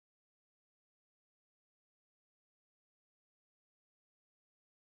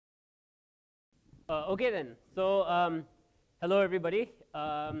Okay then. So, hello everybody.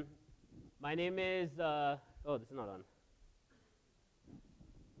 My name is. Oh, this is not on.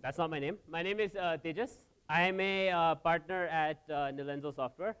 That's not my name. My name is Tejas. I am a partner at Nilenzo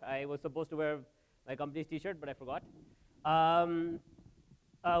Software. I was supposed to wear my company's T-shirt, but I forgot.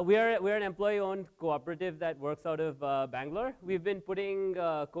 We're an employee-owned cooperative that works out of Bangalore. We've been putting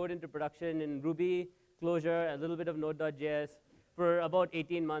code into production in Ruby, Clojure, a little bit of Node.js for about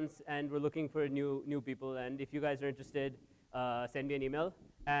 18 months, and we're looking for new people. And if you guys are interested, send me an email.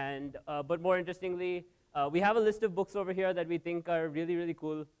 And but more interestingly, we have a list of books over here that we think are really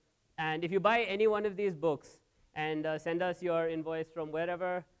cool. And if you buy any one of these books and send us your invoice from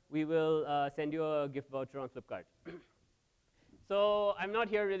wherever, we will send you a gift voucher on Flipkart. So I'm not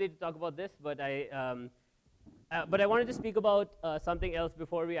here really to talk about this, but I wanted to speak about something else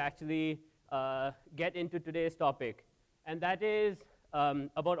before we actually get into today's topic, and that is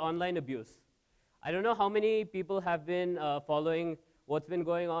about online abuse. I don't know how many people have been following what's been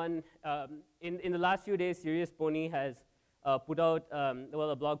going on. In the last few days, Serious Pony has put out,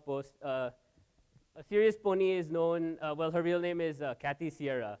 a blog post. Serious Pony is known, her real name is Kathy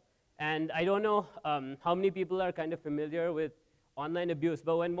Sierra. And I don't know how many people are kind of familiar with online abuse,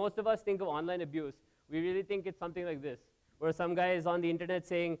 but when most of us think of online abuse, we really think it's something like this, where some guy is on the internet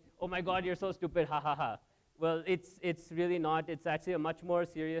saying, oh my God, you're so stupid, ha ha ha. Well, it's really not. It's actually a much more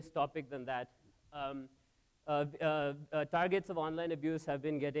serious topic than that. Targets of online abuse have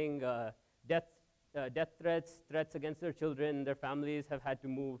been getting death threats, threats against their children, their families have had to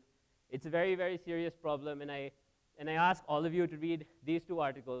move. It's a very serious problem, and I ask all of you to read these two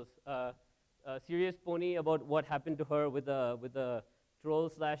articles. Serious Pony about what happened to her with a troll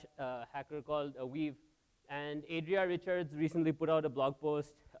slash hacker called Weave. And Adria Richards recently put out a blog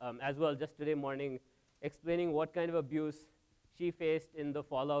post as well just today morning explaining what kind of abuse she faced in the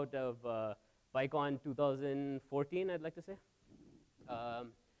fallout of PyCon 2014, I'd like to say.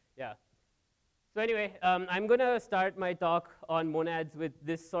 Yeah. So anyway, I'm going to start my talk on monads with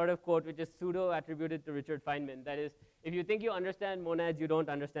this sort of quote, which is pseudo-attributed to Richard Feynman. That is, if you think you understand monads, you don't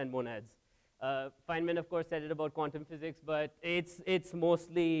understand monads. Feynman, of course, said it about quantum physics, but it's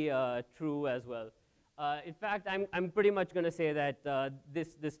mostly true as well. In fact, I'm pretty much going to say that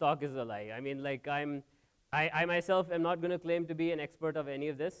this talk is a lie. I mean, like I myself am not going to claim to be an expert of any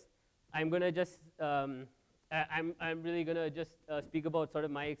of this. I'm going to just I'm really going to just speak about sort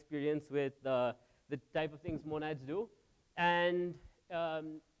of my experience with the type of things monads do, and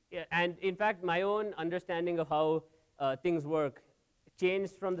in fact, my own understanding of how things work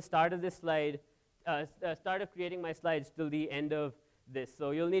changed from the start of this slide, start of creating my slides till the end of this.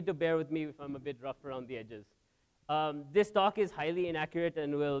 So you'll need to bear with me if I'm a bit rough around the edges. This talk is highly inaccurate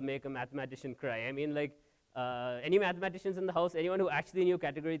and will make a mathematician cry. I mean, like, any mathematicians in the house? Anyone who actually knew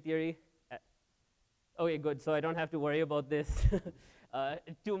category theory? Okay, good. So I don't have to worry about this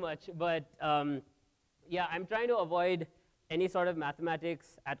too much. But yeah, I'm trying to avoid any sort of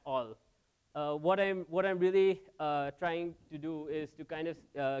mathematics at all. What I'm really trying to do is to kind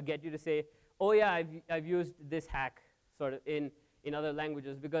of get you to say, oh yeah, I've used this hack sort of in other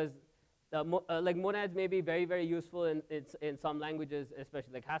languages, because like monads may be very useful in some languages,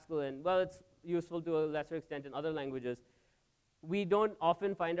 especially like Haskell, and well, it's useful to a lesser extent in other languages. We don't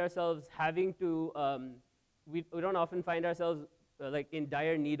often find ourselves having to, we don't often find ourselves like in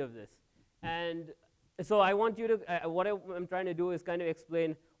dire need of this. And so I want you to, what I'm trying to do is kind of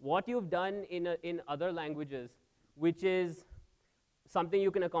explain what you've done in other languages, which is something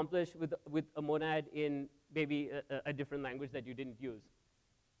you can accomplish with a monad in maybe a different language that you didn't use.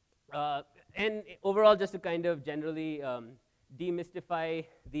 And overall, just to kind of generally demystify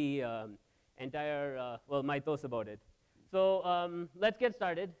the entire, mythos about it. So let's get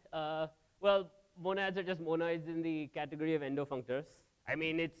started. Well, monads are just monoids in the category of endofunctors. I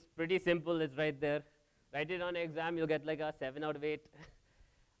mean, it's pretty simple. It's right there. Write it on an exam, you'll get like a 7 out of 8.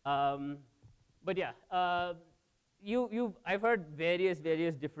 But yeah, I've heard various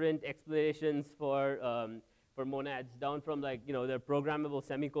different explanations for monads, down from like, they're programmable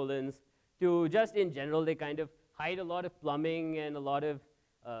semicolons to just in general, they kind of hide a lot of plumbing and a lot of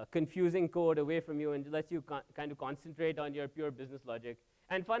confusing code away from you and lets you kind of concentrate on your pure business logic.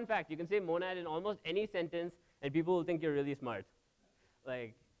 And fun fact, you can say monad in almost any sentence and people will think you're really smart.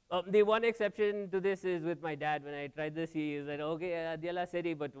 Like, the one exception to this is with my dad. When I tried this, he said, okay, Diala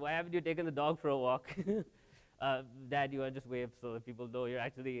Seri, but why haven't you taken the dog for a walk? Dad, you want to just wave so that people know you're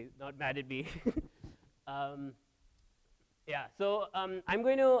actually not mad at me. Yeah, so I'm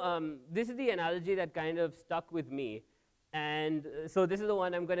going to, this is the analogy that kind of stuck with me. And so this is the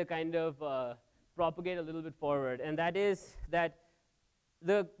one I'm going to kind of propagate a little bit forward. And that is that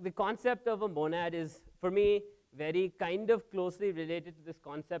the concept of a monad is, for me, very kind of closely related to this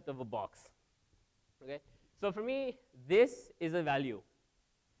concept of a box. Okay? So for me, this is a value,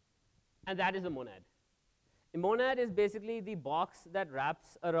 and that is a monad. A monad is basically the box that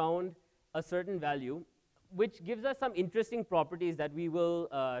wraps around a certain value, which gives us some interesting properties that we will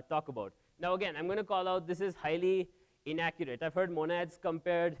talk about. Now again, I'm going to call out this is highly inaccurate. I've heard monads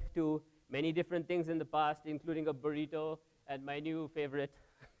compared to many different things in the past, including a burrito and my new favorite.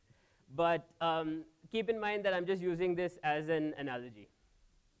 But keep in mind that I'm just using this as an analogy.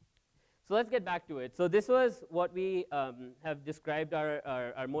 So let's get back to it. So this was what we have described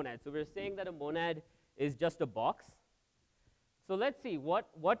our monad. So we're saying that a monad is just a box. So let's see, what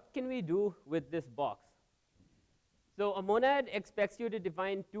can we do with this box? So a monad expects you to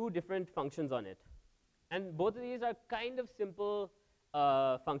define two different functions on it. And both of these are kind of simple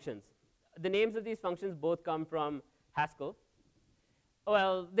functions. The names of these functions both come from Haskell.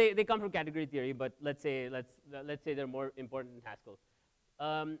 Well, they come from category theory, but let's say they're more important in Haskell.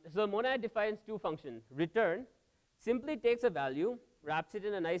 So monad defines two functions. Return simply takes a value, wraps it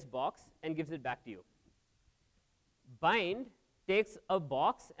in a nice box, and gives it back to you. Bind takes a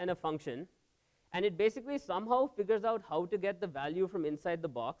box and a function, and it basically somehow figures out how to get the value from inside the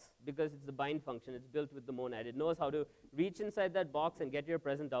box, because it's the bind function. It's built with the monad. It knows how to reach inside that box and get your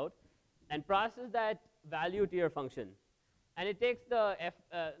present out and process that value to your function. And it takes the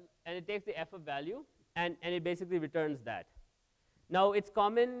f of value, and it basically returns that. Now it's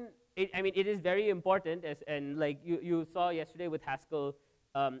common, it is very important, and like you saw yesterday with Haskell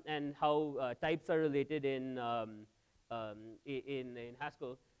and how types are related in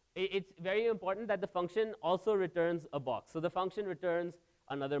Haskell. It's very important that the function also returns a box. So the function returns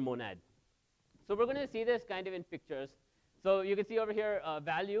another monad. So we're going to see this kind of in pictures. So you can see over here,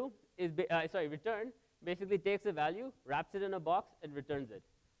 value is return basically takes a value, wraps it in a box, and returns it.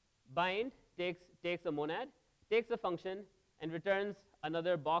 Bind takes a monad, takes a function, and returns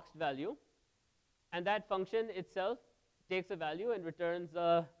another boxed value. And that function itself takes a value and returns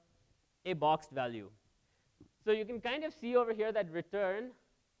a boxed value. So you can kind of see over here that return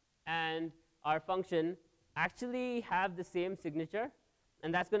and our function actually have the same signature,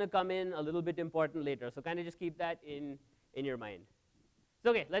 and that's going to come in a little bit important later. So kind of just keep that in your mind. So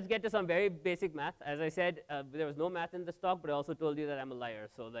okay, let's get to some very basic math. As I said, there was no math in this talk, but I also told you that I'm a liar.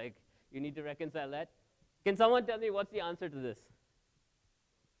 So like, you need to reconcile that. Can someone tell me what's the answer to this?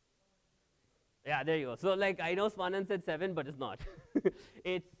 Yeah, there you go. So like, I know Swanan said 7, but it's not.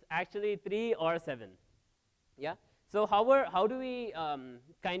 It's actually 3 or 7. Yeah. So how do we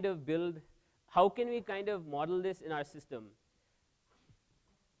kind of build? How can we kind of model this in our system?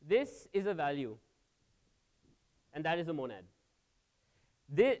 This is a value, and that is a monad.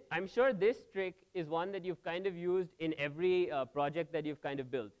 I'm sure this trick is one that you've kind of used in every project that you've kind of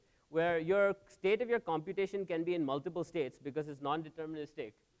built, where your state of your computation can be in multiple states because it's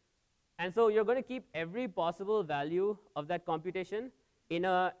non-deterministic. And so you're going to keep every possible value of that computation in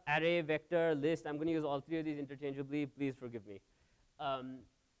an array, vector, list. I'm going to use all three of these interchangeably. Please forgive me.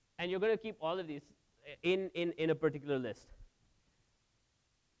 And you're going to keep all of these in a particular list.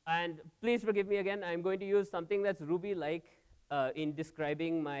 And please forgive me again. I'm going to use something that's Ruby-like in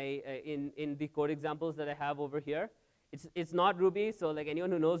describing my in the code examples that I have over here. It's not Ruby, so like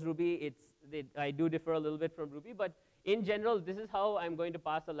anyone who knows Ruby, I do differ a little bit from Ruby. But in general, this is how I'm going to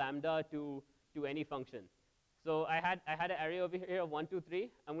pass a lambda to any function. So I had an array over here of 1, 2, 3.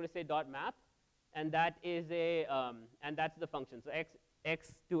 I'm going to say dot map, and that is and that's the function. So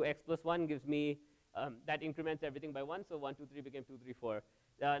x to x plus 1 gives me that increments everything by 1. So 1, 2, 3 became 2, 3, 4.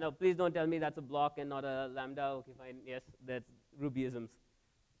 Now please don't tell me that's a block and not a lambda. Okay, fine. Yes, that's Rubyisms.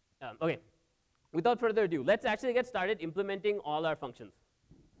 Okay. Without further ado, let's actually get started implementing all our functions.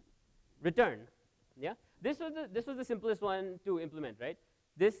 Return. Yeah. This was the simplest one to implement, right?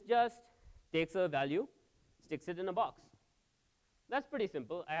 This just takes a value, sticks it in a box. That's pretty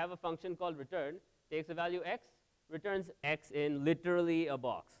simple. I have a function called return, takes a value x, returns x in literally a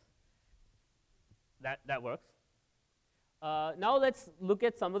box. That works. Now let's look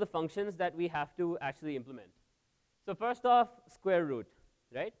at some of the functions that we have to actually implement. So first off, square root,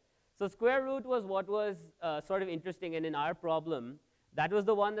 right? So square root was what was sort of interesting, and in our problem, that was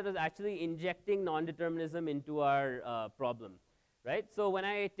the one that was actually injecting non-determinism into our problem, right? So when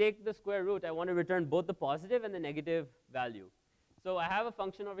I take the square root, I want to return both the positive and the negative value. So I have a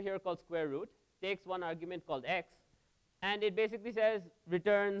function over here called square root, takes one argument called x, and it basically says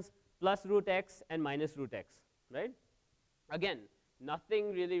returns plus root x and minus root x, right? Again,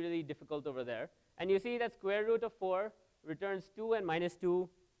 nothing really difficult over there. And you see that square root of 4 returns 2 and minus 2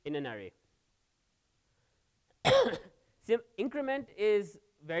 in an array. Increment is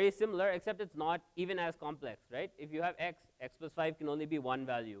very similar, except it's not even as complex, right? If you have x, x plus 5 can only be one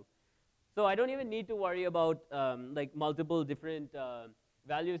value. So I don't even need to worry about like multiple different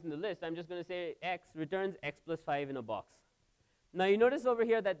values in the list. I'm just going to say x returns x plus 5 in a box. Now you notice over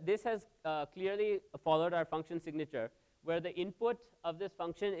here that this has clearly followed our function signature, where the input of this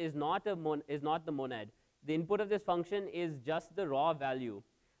function is not the monad. The input of this function is just the raw value,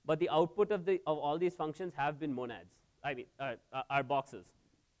 but the output of all these functions have been monads. I mean, are boxes.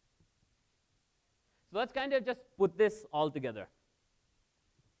 So let's kind of just put this all together.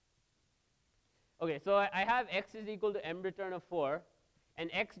 Okay, so I have x is equal to m return of 4, and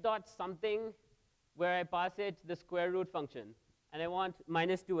x dot something where I pass it the square root function, and I want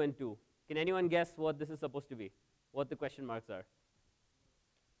minus 2 and 2. Can anyone guess what this is supposed to be? What the question marks are?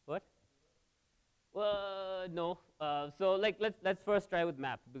 What? Well, no. So like let's first try with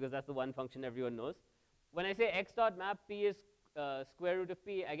map, because that's the one function everyone knows. When I say x dot map p is square root of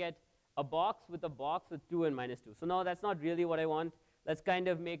p, I get a box with 2 and minus 2. So no, that's not really what I want. Let's kind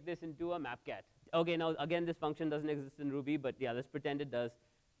of make this into a mapcat. Okay, now again, this function doesn't exist in Ruby, but yeah, let's pretend it does.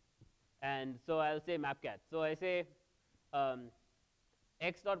 And so I'll say mapcat. So I say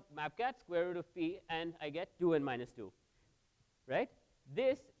x dot mapcat square root of p, and I get 2 and minus 2, right?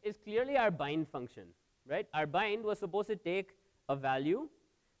 This is clearly our bind function, right? Our bind was supposed to take a value,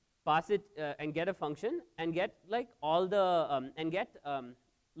 pass it and get a function, and get like all the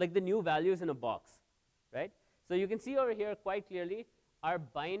like the new values in a box, right? So you can see over here quite clearly our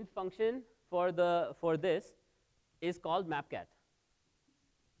bind function for this is called mapcat.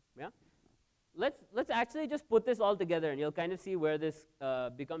 Yeah. Let's actually just put this all together, and you'll kind of see where this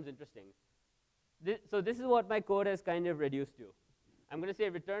becomes interesting. So this is what my code has kind of reduced to. I'm going to say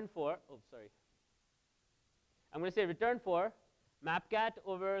return for. Oh, sorry. I'm going to say return for mapcat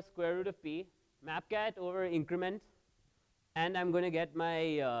over square root of p, mapcat over increment, and I'm going to get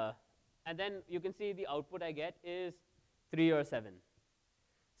my. And then you can see the output I get is 3 or 7.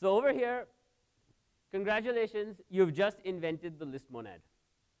 So over here, congratulations, you've just invented the list monad.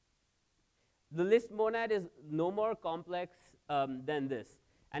 The list monad is no more complex than this.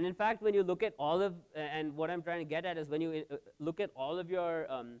 And in fact, when you look at all of, and what I'm trying to get at is when you look at all of your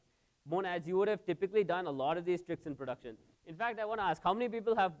monads, you would have typically done a lot of these tricks in production. In fact, I want to ask, how many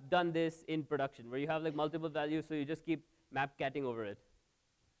people have done this in production, where you have like multiple values, so you just keep mapcatting over it?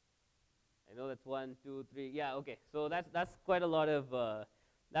 I know that's 1, 2, 3. Yeah, okay. So that's quite a lot of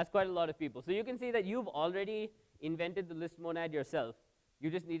people. So you can see that you've already invented the list monad yourself. You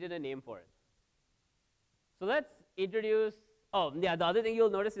just needed a name for it. So let's introduce. Oh, yeah. The other thing you'll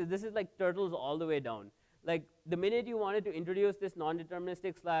notice is this is like turtles all the way down. Like the minute you wanted to introduce this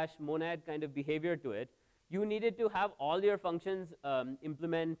non-deterministic / monad kind of behavior to it, you needed to have all your functions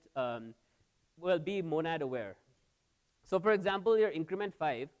implement be monad aware. So for example, your increment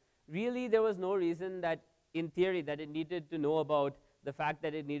 5. Really, there was no reason that, in theory, that it needed to know about the fact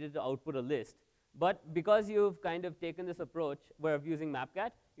that it needed to output a list. But because you've kind of taken this approach where of using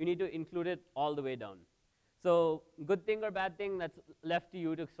mapcat, you need to include it all the way down. So good thing or bad thing, that's left to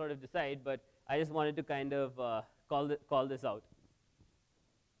you to sort of decide, but I just wanted to kind of call this out.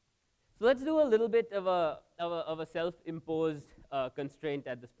 So let's do a little bit of a self-imposed constraint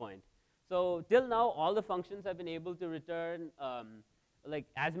at this point. So till now, all the functions have been able to return like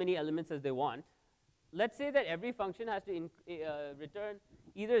as many elements as they want. Let's say that every function has to return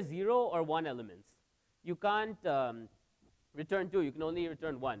either 0 or 1 elements. You can't return 2, you can only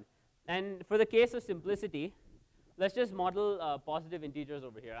return 1. And for the case of simplicity, let's just model positive integers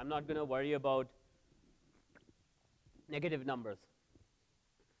over here. I'm not going to worry about negative numbers.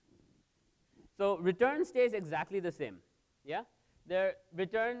 So return stays exactly the same. Yeah? The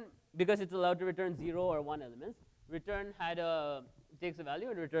return, because it's allowed to return 0 or 1 elements, return takes a value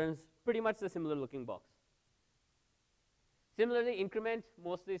and returns pretty much the similar looking box. Similarly, increment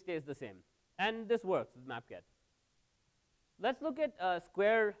mostly stays the same. And this works with mapcat. Let's look at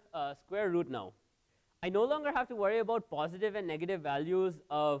square root now. I no longer have to worry about positive and negative values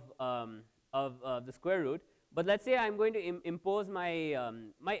of the square root, but let's say I'm going to impose my,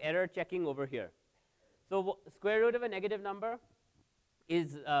 my error checking over here. So square root of a negative number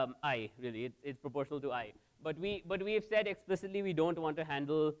is I, really. It's proportional to I. But we've said explicitly we don't want to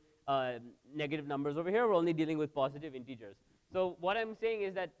handle negative numbers over here. We're only dealing with positive integers. So what I'm saying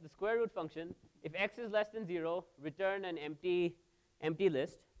is that the square root function, if x is less than 0, return an empty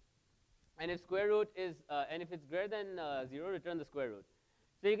list. And if square root is, and if it's greater than 0, return the square root.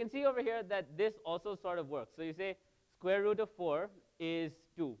 So you can see over here that this also sort of works. So you say square root of 4 is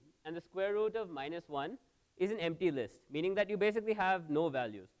 2, and the square root of -1 is an empty list, meaning that you basically have no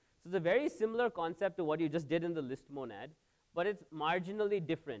values. So it's a very similar concept to what you just did in the list monad, but it's marginally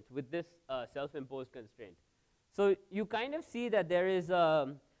different with this self-imposed constraint. So you kind of see that there is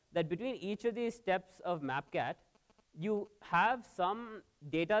that between each of these steps of mapcat, you have some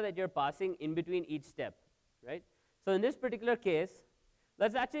data that you're passing in between each step, right? So in this particular case,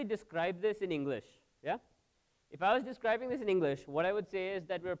 let's actually describe this in English, yeah? If I was describing this in English, what I would say is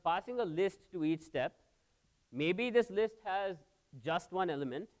that we're passing a list to each step. Maybe this list has just one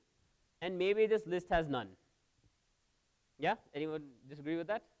element, and maybe this list has none. Yeah? Anyone disagree with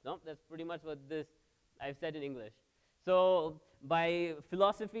that? No? That's pretty much what this I've said in English. So by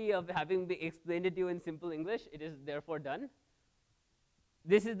philosophy of having explained it to you in simple English, it is therefore done.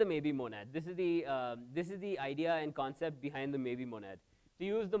 This is the maybe monad. This is the idea and concept behind the maybe monad. To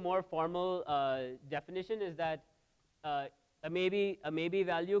use the more formal definition is that a maybe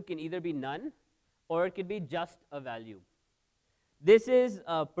value can either be none or it can be just a value. This is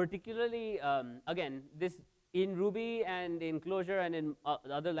particularly, again, this in Ruby and in Clojure and in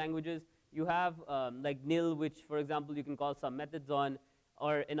other languages, you have like nil, which, for example, you can call some methods on,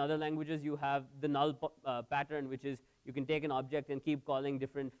 or in other languages, you have the null pattern, which is you can take an object and keep calling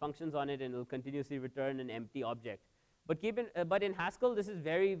different functions on it, and it will continuously return an empty object. But in Haskell, this is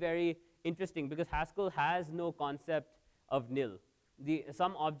very, very interesting, because Haskell has no concept of nil.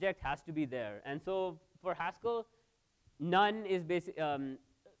 Some object has to be there. And so for Haskell, none is the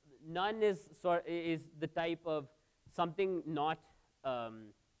type of something not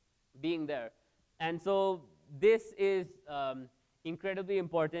being there. And so this is incredibly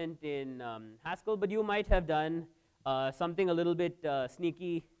important in Haskell, but you might have done something a little bit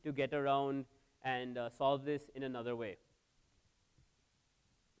sneaky to get around and solve this in another way.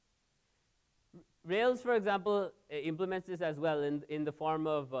 Rails, for example, implements this as well in the form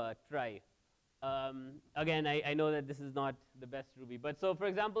of try. Again, I know that this is not the best Ruby, but so for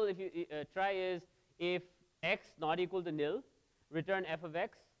example, if you try is if x not equal to nil, return f of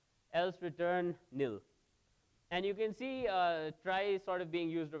x, else return nil. And you can see try sort of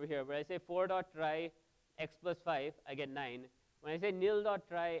being used over here, where I say 4.try x plus 5, I get 9. When I say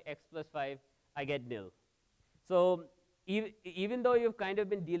nil.try x plus 5, I get nil. So even though you've kind of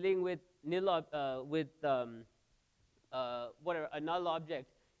been dealing with nil whatever, a null object,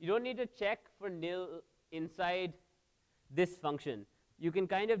 you don't need to check for nil inside this function. You can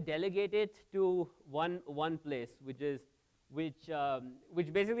kind of delegate it to one place, which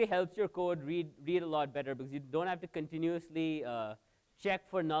basically helps your code read a lot better, because you don't have to continuously check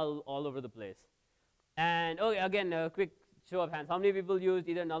for null all over the place. And again, a quick show of hands. How many people used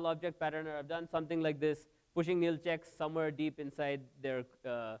either null object pattern or have done something like this, pushing nil checks somewhere deep inside their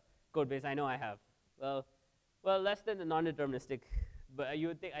code base? I know I have. Well, less than the non-deterministic, but you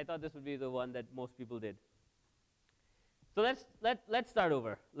would think, I thought this would be the one that most people did. So let's start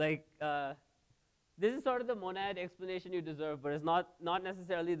over. Like this is sort of the monad explanation you deserve, but it's not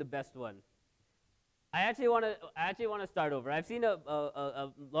necessarily the best one. I actually want to start over. I've seen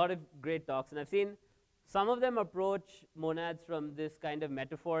a lot of great talks, and I've seen some of them approach monads from this kind of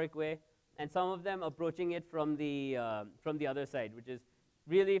metaphoric way, and some of them approaching it from the other side, which is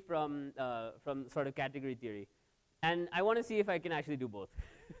really from sort of category theory. And I want to see if I can actually do both.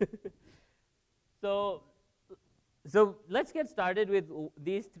 So let's get started with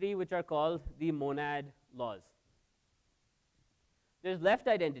these three, which are called the monad laws. There's left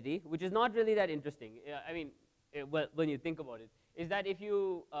identity, which is not really that interesting. I mean, well, when you think about it, is that if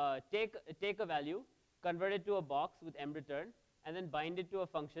you take a value, convert it to a box with mReturn, and then bind it to a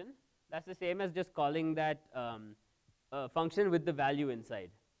function, that's the same as just calling that function with the value inside.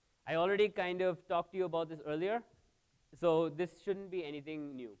 I already kind of talked to you about this earlier, so this shouldn't be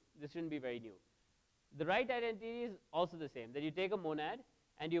anything new. This shouldn't be very new. The right identity is also the same, that you take a monad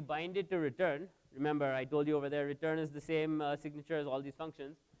and you bind it to return. Remember, I told you over there, return is the same signature as all these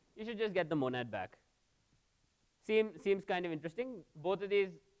functions. You should just get the monad back. Seems kind of interesting. Both of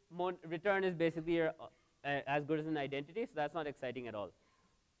these, return is basically your, as good as an identity, so that's not exciting at all.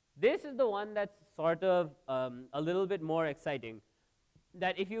 This is the one that's sort of a little bit more exciting,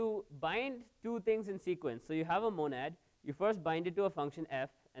 that if you bind two things in sequence, so you have a monad, you first bind it to a function f,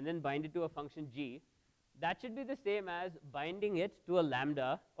 and then bind it to a function g. That should be the same as binding it to a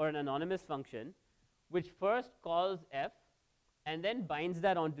lambda or an anonymous function, which first calls f and then binds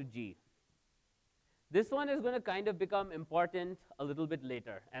that onto g. This one is going to kind of become important a little bit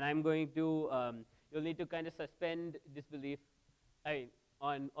later, and I'm going to you'll need to kind of suspend disbelief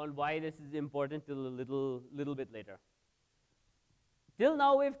on why this is important till a little bit later. Till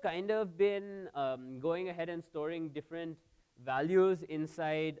now, we've kind of been going ahead and storing different values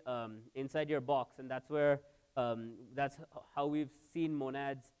inside your box, and that's how we've seen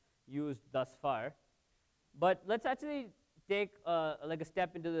monads used thus far. But let's actually take like a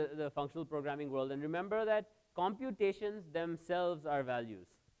step into the functional programming world and remember that computations themselves are values.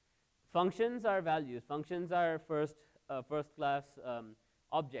 Functions are values. Functions are first class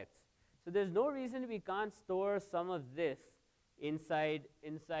objects. So there's no reason we can't store some of this inside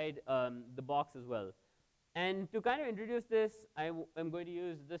the box as well. And to kind of introduce this, I'm going to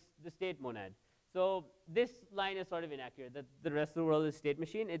use the state monad. So this line is sort of inaccurate, that the rest of the world is state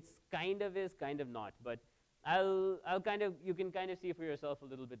machine. It's kind of is, kind of not. But you can kind of see for yourself a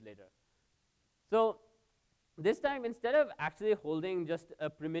little bit later. So this time, instead of actually holding just a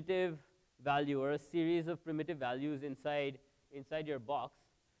primitive value or a series of primitive values inside your box,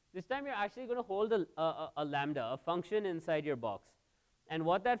 this time you're actually going to hold a lambda, a function inside your box. And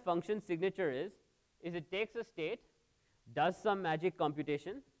what that function signature is it takes a state, does some magic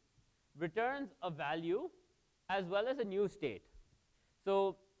computation, returns a value, as well as a new state.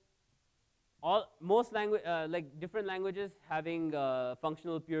 So most language, like different languages having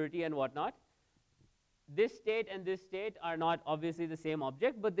functional purity and whatnot, this state and this state are not obviously the same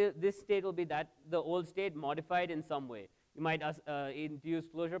object, but this state will be the old state modified in some way. You might, to use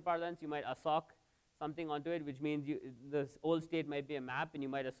closure parlance, you might assoc something onto it, which means the old state might be a map, and you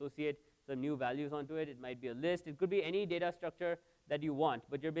might associate some new values onto it. It might be a list. It could be any data structure that you want,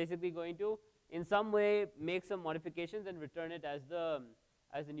 but you're basically going to, in some way, make some modifications and return it as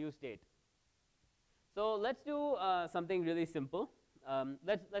the new state. So let's do something really simple.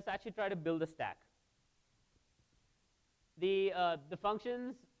 Let's actually try to build a stack. The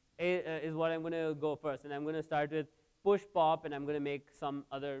functions is what I'm going to go first, and I'm going to start with push pop, and I'm going to make some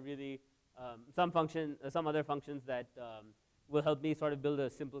other really some other functions that will help me sort of build a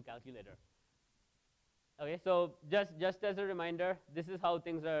simple calculator. Okay, so just as a reminder, this is how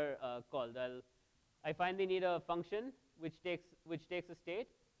things are called. I finally need a function which takes a state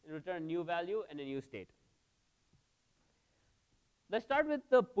and return a new value and a new state. Let's start with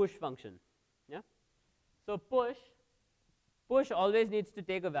the push function. Yeah. So push always needs to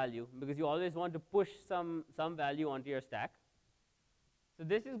take a value because you always want to push some value onto your stack. So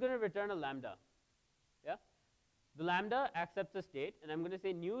this is going to return a lambda. Yeah. The lambda accepts a state, and I'm going to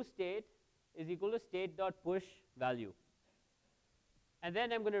say new state is equal to state.push value. And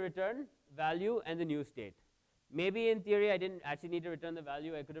then I'm going to return value and the new state. Maybe in theory I didn't actually need to return the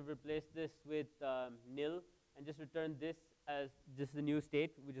value. I could have replaced this with nil and just returned this as just the new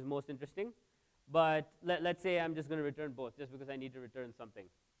state, which is most interesting. But let's say I'm just going to return both just because I need to return something.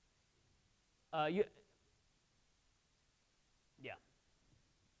 Yeah.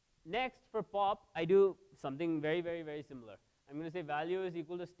 Next, for pop, I do something very, very, very similar. I'm going to say value is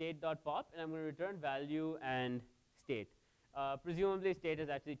equal to state.pop, and I'm going to return value and state. Presumably, state has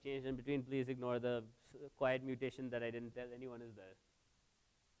actually changed in between. Please ignore the quiet mutation that I didn't tell anyone is there.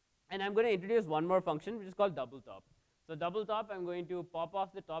 And I'm going to introduce one more function, which is called double top. So double top, I'm going to pop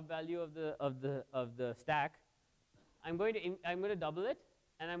off the top value of the stack. I'm going to double it,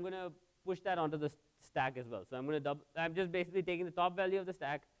 and I'm going to push that onto the stack as well. So I'm just basically taking the top value of the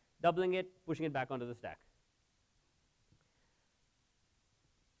stack, doubling it, pushing it back onto the stack.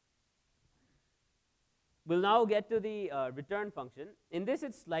 We'll now get to the return function. In this,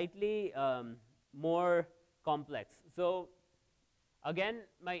 it's slightly more complex. So again,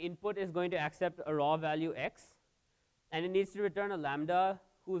 my input is going to accept a raw value x, and it needs to return a lambda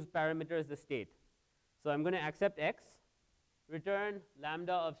whose parameter is the state. So I'm going to accept x, return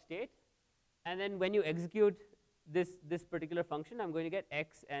lambda of state, and then when you execute this particular function, I'm going to get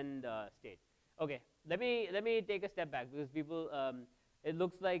x and state. Okay, let me take a step back because people, it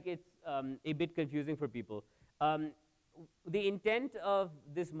looks like it's a bit confusing for people. The intent of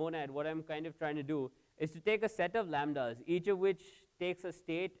this monad, what I'm kind of trying to do, is to take a set of lambdas, each of which takes a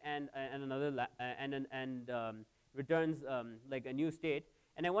state and another returns like a new state,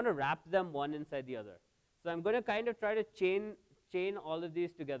 and I want to wrap them one inside the other. So I'm going to kind of try to chain all of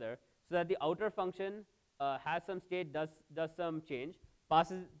these together so that the outer function has some state, does some change,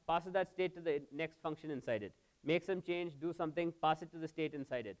 passes that state to the next function inside it, make some change, do something, pass it to the state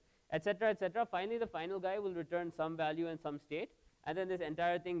inside it, etc., etc. Finally, the final guy will return some value and some state, and then this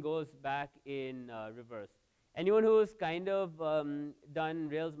entire thing goes back in reverse. Anyone who's kind of done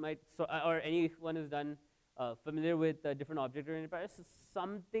Rails or anyone who's done familiar with different object-oriented patterns,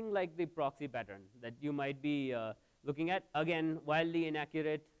 something like the proxy pattern that you might be looking at. Again, wildly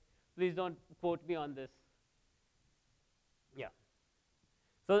inaccurate. Please don't quote me on this. Yeah.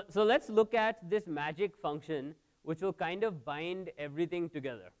 So let's look at this magic function, which will kind of bind everything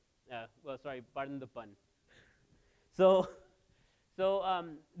together. Well, sorry, pardon the pun.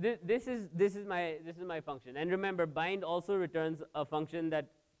 This is my function, and remember, bind also returns a function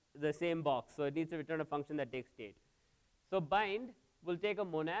that the same box. So it needs to return a function that takes state. So bind will take a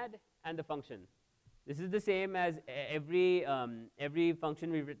monad and the function. This is the same as every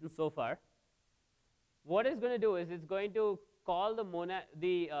function we've written so far. What it's going to do is it's going to call the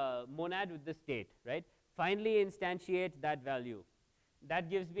monad with the state, right? Finally instantiate that value. That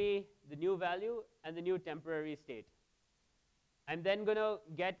gives me the new value and the new temporary state. I'm then going to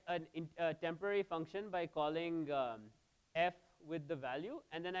get a temporary function by calling f with the value,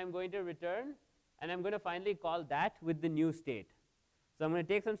 and then I'm going to return, and I'm going to finally call that with the new state. So I'm going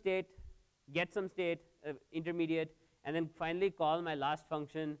to take some state, get some state, intermediate, and then finally call my last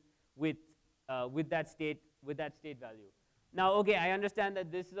function with that state value. Now, okay, I understand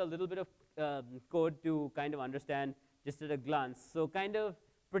that this is a little bit of code to kind of understand just at a glance. So kind of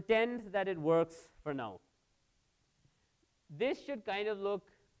pretend that it works for now. This should kind of look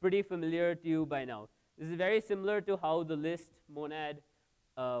pretty familiar to you by now. This is very similar to how the list monad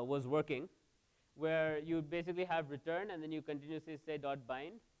was working, where you basically have return, and then you continuously say dot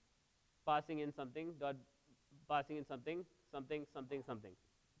bind, passing in something, passing in something, something, something, something.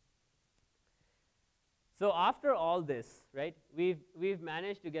 So after all this, right, we've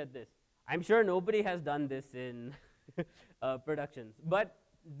managed to get this. I'm sure nobody has done this in productions, but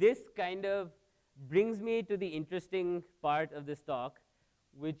this kind of brings me to the interesting part of this talk,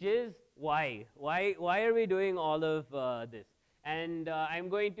 which is why. Why are we doing all of this? And I'm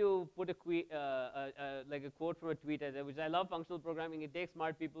going to put like a quote from a tweet, which I love functional programming. It takes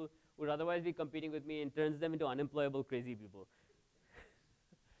smart people who would otherwise be competing with me and turns them into unemployable crazy people.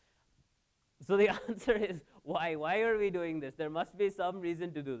 So the answer is why? Why are we doing this? There must be some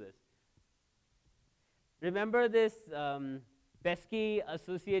reason to do this. Remember this pesky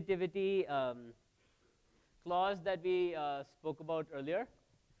associativity clause that we spoke about earlier?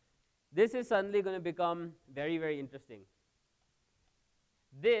 This is suddenly going to become very, very interesting.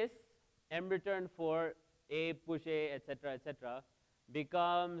 This mReturn for a, push a, etc.,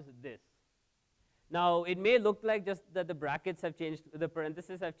 becomes this. Now, it may look like just that the brackets have changed, the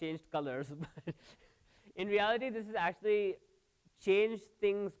parentheses have changed colors, but in reality, this has actually changed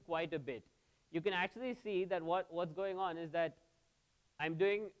things quite a bit. You can actually see that what's going on is that I'm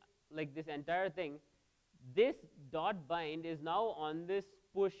doing like this entire thing. This dot bind is now on this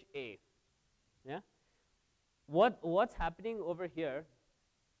push a. Yeah. What's happening over here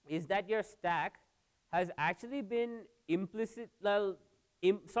is that your stack has actually been implicit. Well,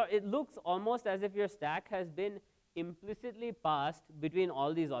 so it looks almost as if your stack has been implicitly passed between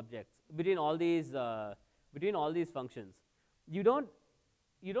all these objects, between all these functions. You don't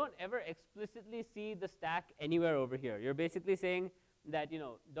ever explicitly see the stack anywhere over here. You're basically saying that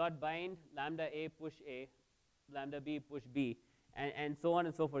dot bind lambda a push a, lambda b push b, and so on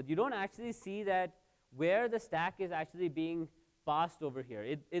and so forth. You don't actually see that where the stack is actually being passed over here.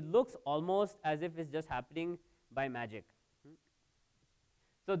 It looks almost as if it's just happening by magic.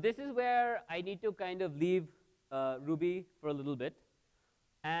 So this is where I need to kind of leave Ruby for a little bit,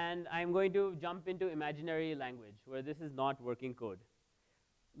 and I'm going to jump into imaginary language where this is not working code.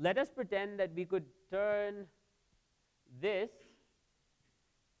 Let us pretend that we could turn this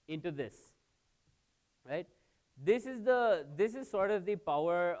into this, right? This is sort of the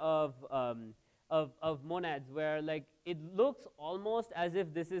power of monads, where like it looks almost as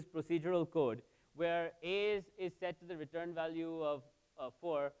if this is procedural code, where A is set to the return value of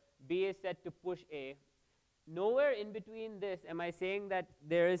 4, B is set to push A. Nowhere in between this am I saying that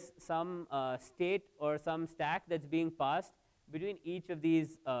there is some state or some stack that's being passed between each of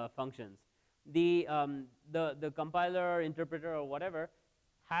these functions. The compiler or interpreter or whatever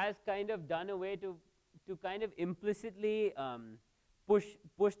has kind of done a way to kind of implicitly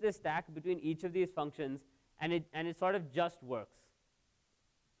push the stack between each of these functions, and it sort of just works.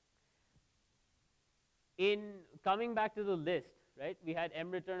 In coming back to the list, right, we had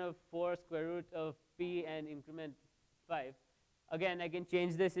mReturn of 4 square root of p and increment 5. Again, I can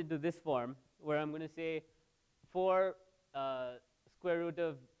change this into this form, where I'm going to say 4 square root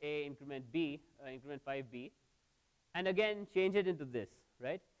of a increment b, increment 5b, and again change it into this,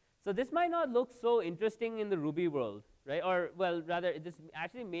 right? So this might not look so interesting in the Ruby world, right? Or, well, rather, this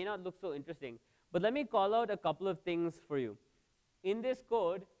actually may not look so interesting. But let me call out a couple of things for you. In this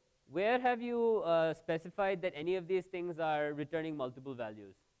code, where have you specified that any of these things are returning multiple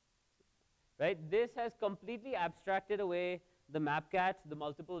values? Right? This has completely abstracted away the mapcat, the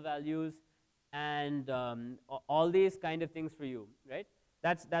multiple values, and all these kind of things for you, right?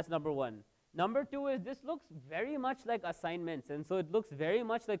 That's number one. Number two is this looks very much like assignments, and so it looks very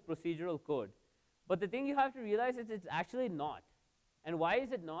much like procedural code. But the thing you have to realize is it's actually not. And why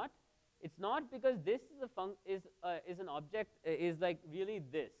is it not? It's not because this is is an object, is like really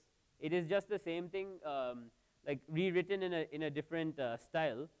this. It is just the same thing, like rewritten in a different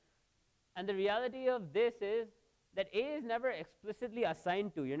style. And the reality of this is that A is never explicitly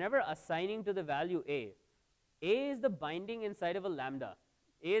assigned to. You're never assigning to the value A. A is the binding inside of a lambda.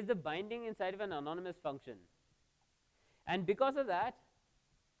 A is the binding inside of an anonymous function. And because of that,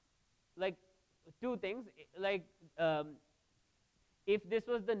 like two things, like if this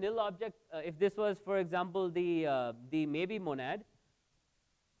was the nil object, if this was, for example, the maybe monad,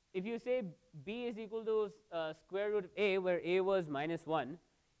 if you say B is equal to square root of A, where A was -1,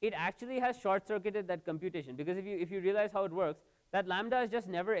 it actually has short-circuited that computation, because if you realize how it works, that lambda is just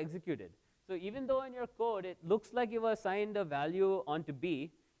never executed. So even though in your code it looks like you assigned a value onto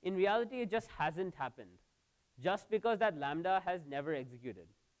B, in reality it just hasn't happened, just because that lambda has never executed.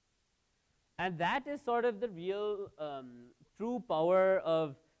 And that is sort of the real true power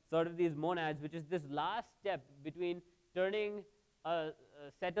of sort of these monads, which is this last step between turning a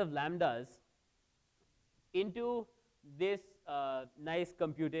set of lambdas into this nice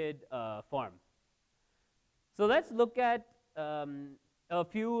computed form. So let's look at a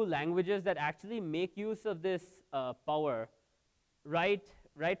few languages that actually make use of this power right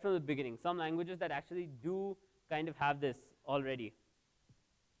from the beginning. Some languages that actually do kind of have this already.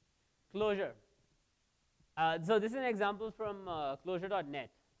 Clojure. So this is an example from Clojure.net.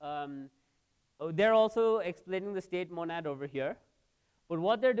 They're also explaining the state monad over here. But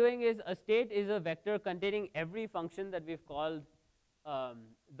what they're doing is, a state is a vector containing every function that we've called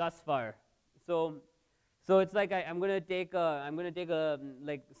thus far. So it's like I'm going to take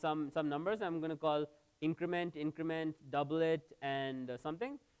like some numbers. I'm going to call increment, double it, and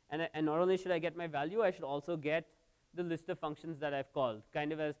something. And not only should I get my value, I should also get the list of functions that I've called,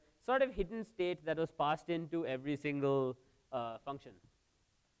 kind of as sort of hidden state that was passed into every single function.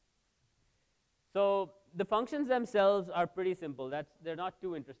 So the functions themselves are pretty simple. They're not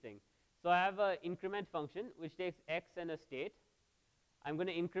too interesting. So I have an increment function which takes x and a state. I'm going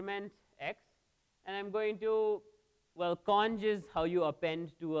to increment x, and I'm going to, well, conj is how you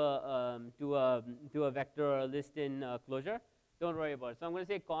append to a vector or a list in Clojure. Don't worry about it. So I'm going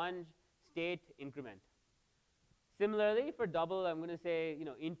to say conj state increment. Similarly, for double, I'm going to say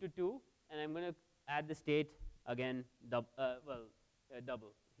into 2, and I'm going to add the state again,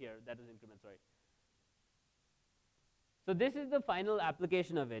 double here. That is increment, sorry. So this is the final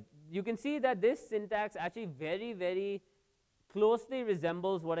application of it. You can see that this syntax actually very, very closely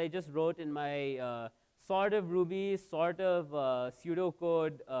resembles what I just wrote in my sort of Ruby, sort of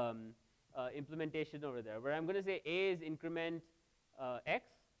pseudocode implementation over there, where I'm going to say A is increment x,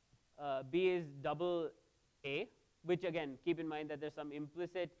 B is double A, which again, keep in mind that there's some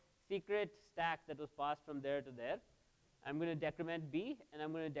implicit secret stack that was passed from there to there. I'm going to decrement B, and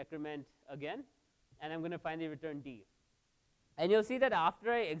I'm going to decrement again, and I'm going to finally return D. And you'll see that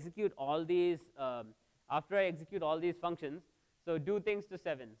after I execute all these, functions, so do things to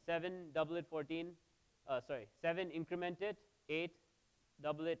 7, double it 14, 7 increment it 8,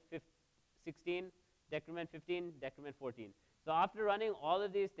 double it 16, decrement 15, decrement 14. So after running all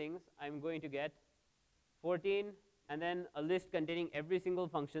of these things, I'm going to get 14, and then a list containing every single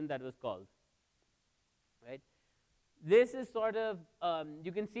function that was called. Right? This is sort of,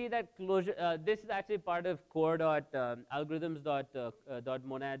 you can see that Clojure, this is actually part of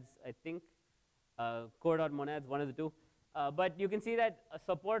core.algorithms.monads, I think, core.monads, one of the two. But you can see that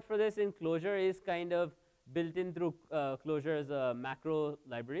support for this in Clojure is kind of built in through Clojure's macro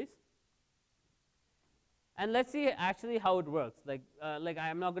libraries. And let's see actually how it works. Like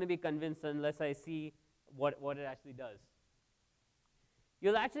I'm not going to be convinced unless I see what it actually does.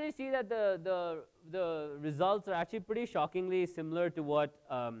 You'll actually see that the results are actually pretty shockingly similar to what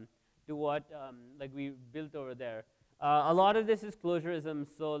like we built over there. A lot of this is Clojureism,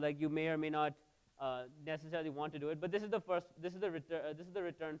 so like you may or may not necessarily want to do it. But this is the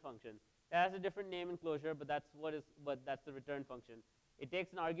return function. It has a different name in Clojure, but that's the return function. It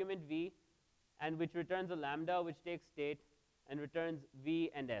takes an argument v, and which returns a lambda, which takes state, and returns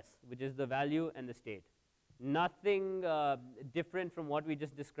v and s, which is the value and the state. Nothing different from what we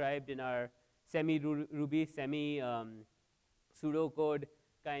just described in our semi-Ruby, semi-pseudocode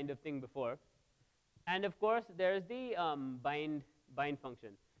kind of thing before. And of course, there's the bind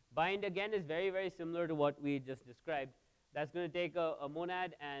function. Bind, again, is very, very similar to what we just described. That's going to take a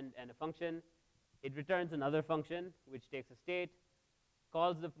monad and a function. It returns another function, which takes a state,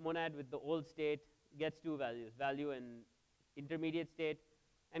 calls the monad with the old state, gets two values, value and intermediate state,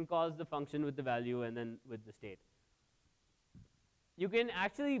 and calls the function with the value and then with the state. You can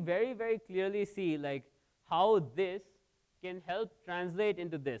actually very, very clearly see like how this can help translate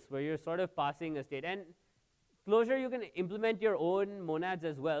into this, where you're sort of passing a state. And Clojure, you can implement your own monads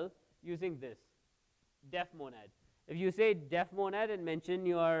as well using this, def monad. If you say def monad and mention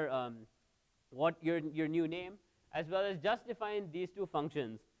your your new name, as well as just define these two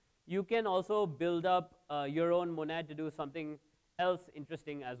functions, you can also build up your own monad to do something else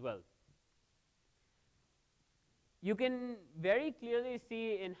interesting as well. You can very clearly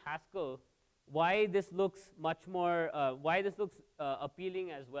see in Haskell why this looks much more,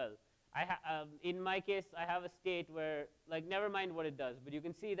 appealing as well. In my case, I have a state where, like, never mind what it does, but you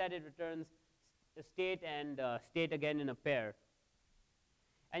can see that it returns a state and state again in a pair.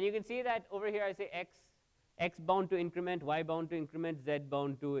 And you can see that over here I say x bound to increment, y bound to increment, z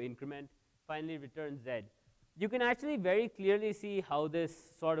bound to increment, finally return z. You can actually very clearly see how this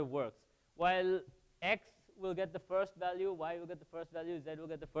sort of works. While x will get the first value, y will get the first value, z will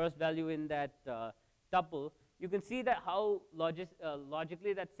get the first value in that tuple, you can see that how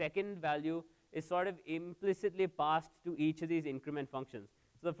logically that second value is sort of implicitly passed to each of these increment functions.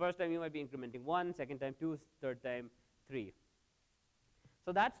 So the first time you might be incrementing 1, second time 2, third time 3.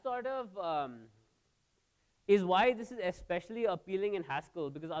 So that sort of is why this is especially appealing in Haskell,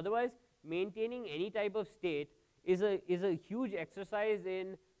 because otherwise maintaining any type of state is a huge exercise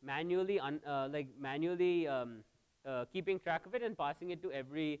in manually keeping track of it and passing it to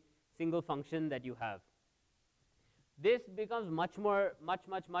every single function that you have. This becomes much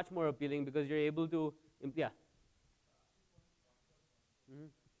more appealing because you're able to, yeah. Mm-hmm.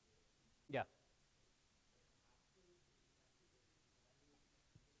 Yeah.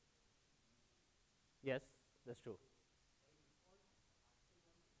 Yes, that's true.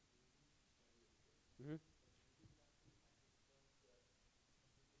 Mm-hmm.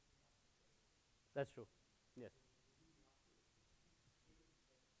 That's true. Yes.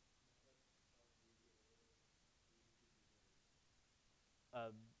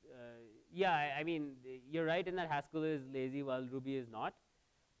 Yeah, I mean, you're right in that Haskell is lazy while Ruby is not.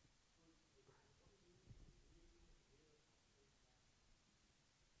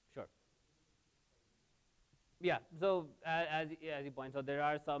 Sure. Yeah, so as he points out, there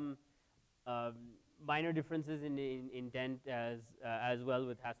are some minor differences in intent as well,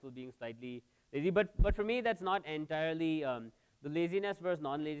 with Haskell being slightly lazy. But for me, that's not entirely, the laziness versus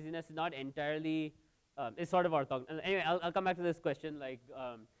non-laziness is not entirely, it's sort of orthogonal. Anyway, I'll come back to this question like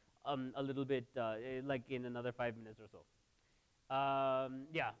a little bit, like in another 5 minutes or so.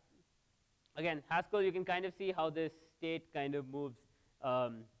 Yeah. Again, Haskell, you can kind of see how this state kind of moves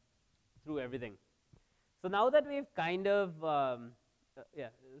through everything. So now that we've kind of,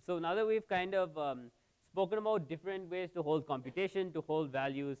 spoken about different ways to hold computation, to hold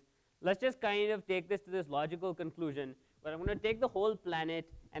values, let's just kind of take this to this logical conclusion, where I'm going to take the whole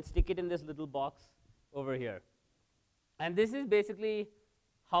planet and stick it in this little box over here. And this is basically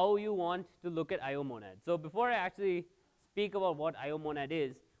how you want to look at IO monad. So before I actually speak about what IO monad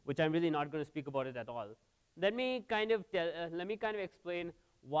is, which I'm really not going to speak about it at all, let me kind of explain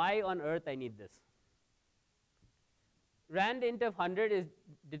why on earth I need this. Rand int of 100 is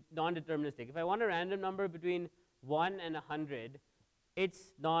non-deterministic. If I want a random number between 1 and 100,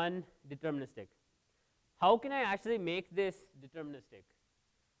 it's non-deterministic. How can I actually make this deterministic?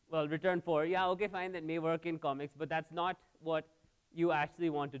 Well, return 4. Yeah, okay, fine, that may work in comics, but that's not what you actually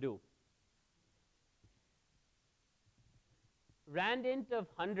want to do. Rand int of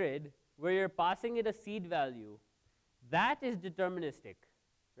 100, where you're passing it a seed value, that is deterministic,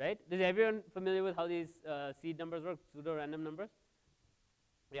 right? Is everyone familiar with how these seed numbers work, pseudo-random numbers?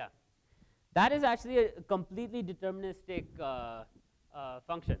 Yeah. That is actually a completely deterministic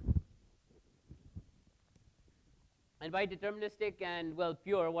function. And by deterministic and, well,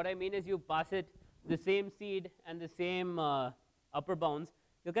 pure, what I mean is you pass it the same seed and the same upper bounds,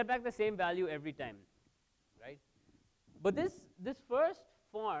 you'll get back the same value every time, right? But this first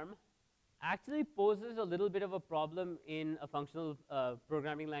form actually poses a little bit of a problem in a functional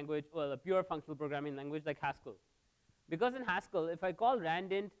programming language, well, a pure functional programming language like Haskell. Because in Haskell, if I call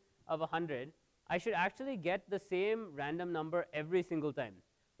randint of 100, I should actually get the same random number every single time.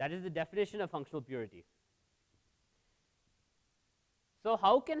 That is the definition of functional purity. So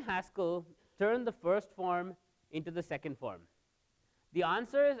how can Haskell turn the first form into the second form? The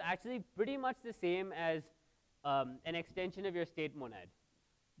answer is actually pretty much the same as an extension of your state monad.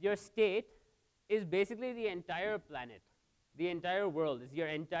 Your state is basically the entire planet, the entire world, is your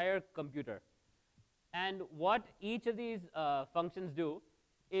entire computer. And what each of these functions do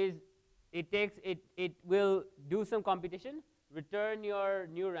is it will do some computation, return your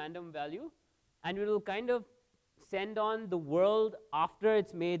new random value, and it will kind of send on the world after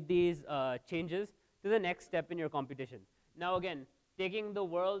it's made these changes to the next step in your computation. Now again, taking the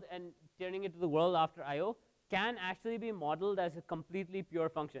world and turning it to the world after I/O can actually be modeled as a completely pure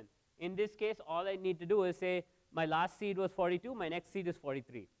function. In this case, all I need to do is say my last seed was 42, my next seed is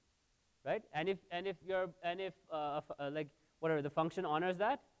 43, right? And if like whatever the function honors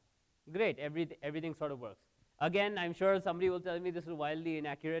that, great, everything sort of works. Again, I'm sure somebody will tell me this is wildly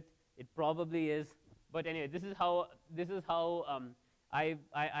inaccurate. It probably is, but anyway, this is how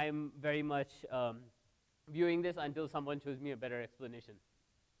I'm very much viewing this until someone shows me a better explanation.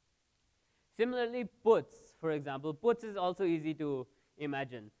 Similarly, puts, for example, puts is also easy to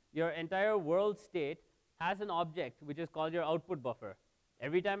imagine. Your entire world state has an object which is called your output buffer.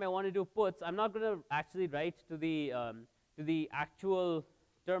 Every time I want to do puts, I'm not going to actually write to the actual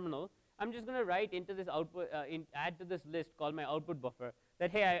terminal. I'm just going to write into this output, add to this list called my output buffer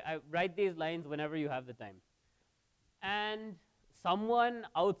that, hey, I write these lines whenever you have the time. And someone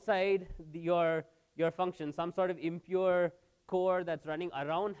outside your function, some sort of impure core that's running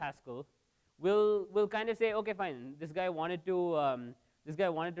around Haskell, will kind of say, okay, fine, this guy wanted to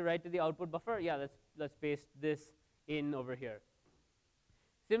write to the output buffer. Yeah, let's paste this in over here.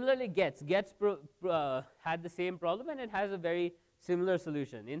 Similarly, gets had the same problem, and it has a very similar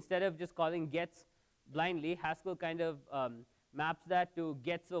solution. Instead of just calling gets blindly, Haskell kind of maps that to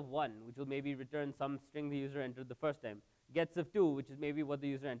gets of 1, which will maybe return some string the user entered the first time. Gets of 2, which is maybe what the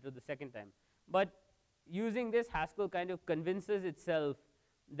user entered the second time. But using this, Haskell kind of convinces itself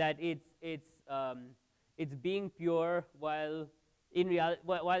that it's being pure while in reality,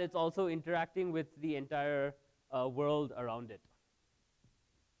 while it's also interacting with the entire world around it.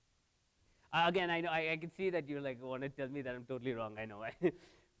 Again, I know I can see that you're like want to tell me that I'm totally wrong. I know.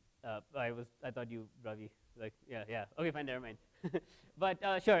 I thought you, Ravi, like yeah. Okay, fine, never mind. But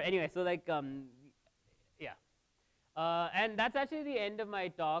sure. Anyway, so like yeah, and that's actually the end of my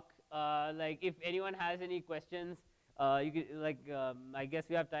talk. Like if anyone has any questions, you could like I guess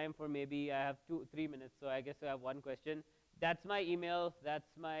we have time for maybe I have 2-3 minutes, so I guess we have one question. That's my email.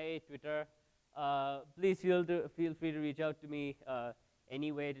 That's my Twitter. Please feel free to reach out to me.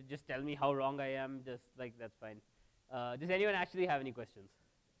 Anyway, to just tell me how wrong I am, just like that's fine. Does anyone actually have any questions?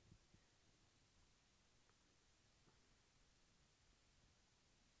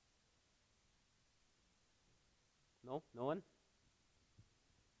 No? No one?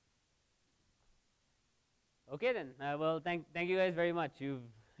 Okay then. Well, thank you guys very much.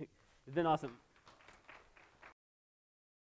 It's been awesome.